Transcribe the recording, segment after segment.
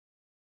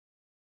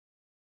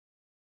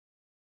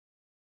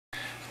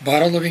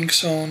Bottle of ink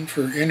sewn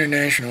for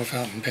International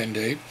Fountain Pen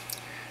Day,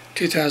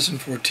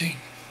 2014.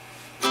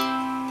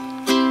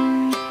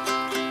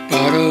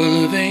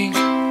 Bottle of ink,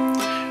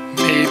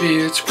 maybe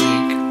it's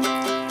weak.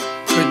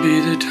 Could be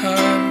the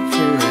time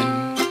for an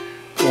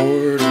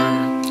order.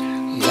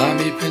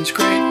 Lamy pen's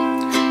great,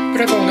 but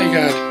I've only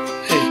got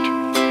 8.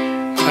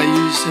 I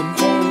use them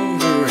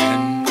over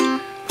and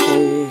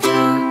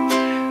over.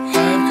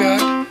 I've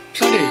got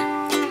plenty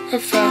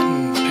of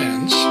fountain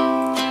pens.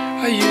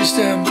 I use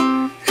them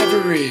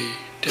every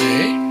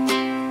day.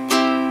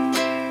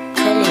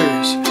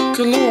 Colors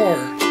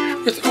galore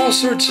with all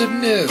sorts of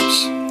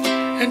nibs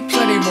and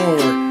plenty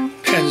more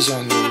pens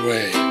on the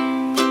way.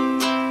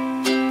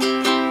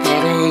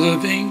 Bottle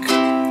of ink,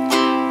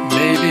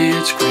 maybe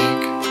it's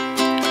Greek.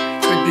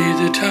 Could be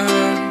the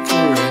time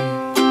for an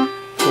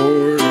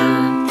order.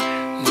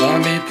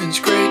 Lamy pen's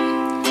great,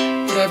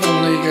 but I've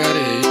only got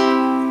 8.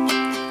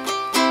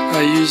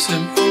 I use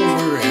them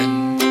over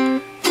and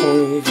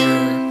over.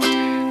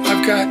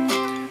 I've got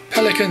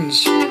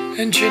Pelicans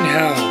and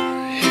Jinhao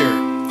here.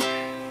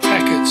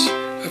 Packets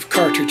of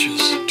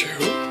cartridges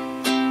too.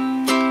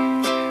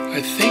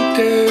 I think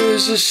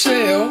there's a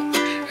sale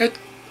at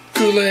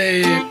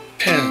Goulet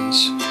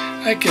Pens.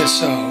 I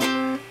guess I'll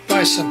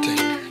buy something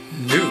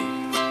new.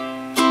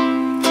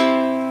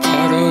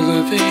 Bottle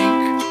of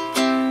ink,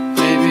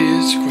 maybe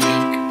it's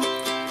Quink.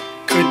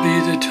 Could be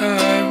the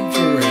time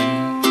for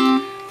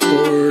an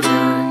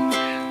order.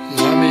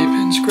 Lamy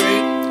pen's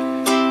great,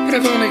 but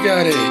I've only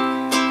got 8.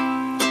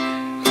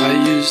 I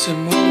use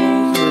them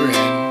over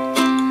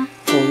and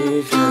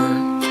over.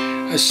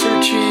 I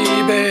search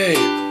eBay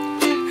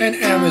and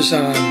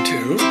Amazon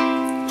too,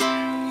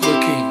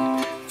 looking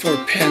for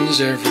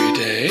pens every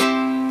day.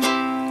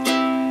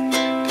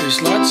 There's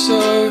lots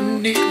of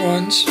neat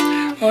ones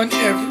on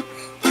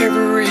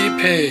every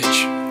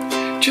page.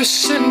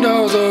 Just send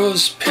all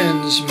those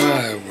pens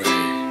my way.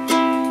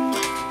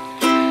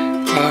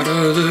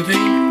 Bottle of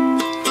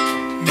ink,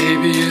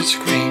 maybe it's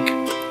Quink.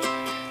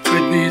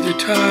 Could be the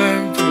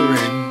time for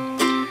an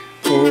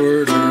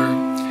order.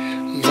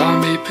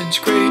 Lamy pen's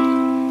great,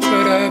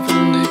 but I've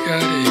only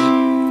got 8.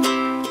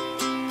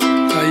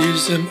 I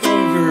use them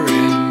over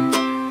and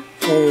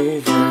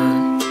over.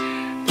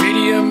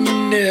 Medium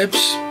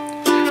nibs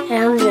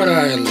are what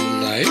I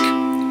like.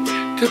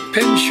 The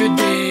pen should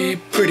be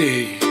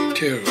pretty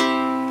too.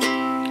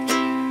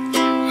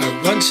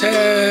 I once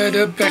had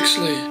a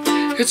Bexley,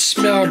 it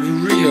smelled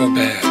real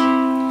bad.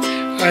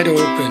 I'd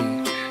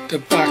open the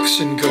box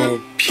and go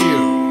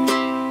pew.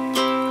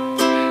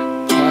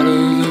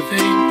 Bottle of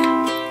ink,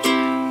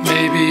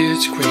 maybe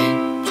it's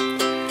Queen.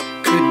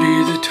 Could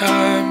be the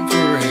time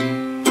for an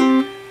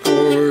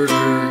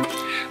order.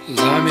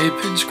 Lamy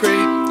pen's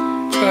great,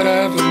 but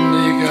I've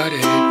only got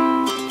 8.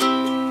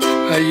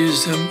 I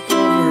use them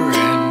over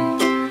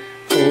and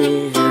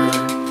over.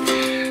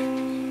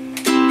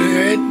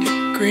 Red,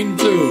 green,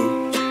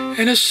 blue,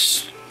 and a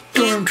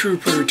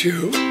stormtrooper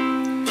too.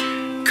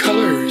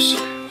 Colors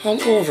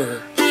all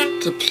over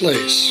the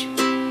place.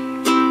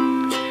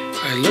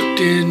 I looked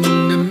in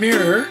the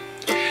mirror,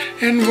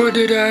 and what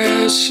did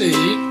I see?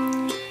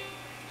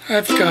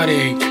 I've got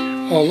ink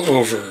all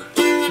over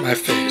my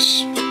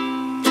face.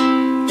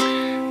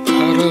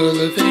 Bottle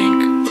of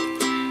ink,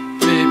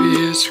 maybe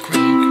it's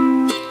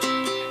Quink.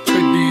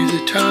 Could be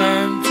the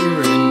time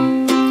for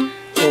an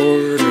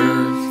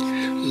order.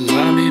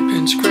 Lamy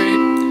pen's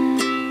great,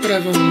 but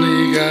I've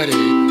only got 8.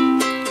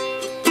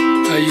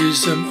 I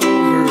use them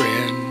over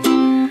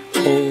and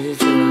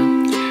over.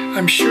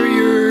 I'm sure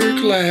you're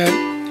glad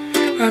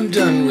I'm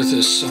done with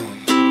this song.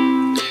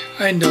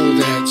 I know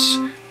that's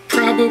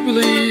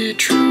probably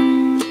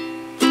true.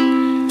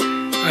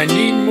 I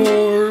need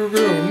more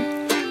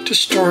room to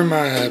store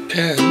my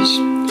pens.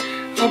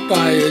 I'll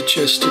buy a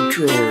chest of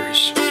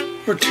drawers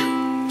or 2.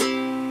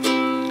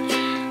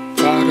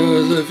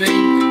 Bottle of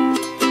ink,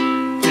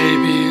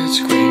 maybe it's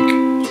Quink.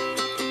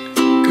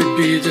 Could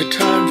be the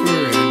time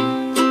for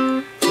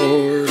an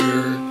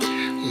order.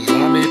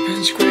 Lamy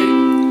pen's great,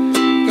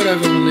 but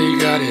I've only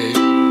got 8.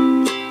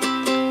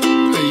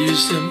 I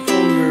use them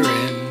over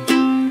and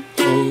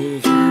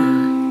over.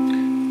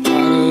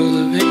 Bottle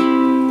of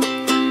ink,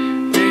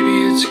 maybe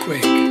it's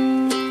Quink.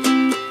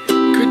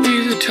 Could be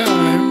the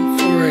time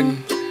for an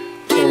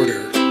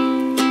order.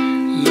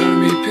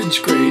 Lamy pen's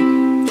great,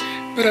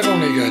 but I've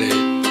only got 8.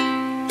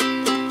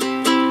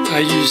 I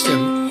use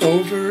them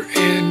over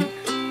and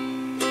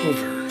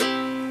over.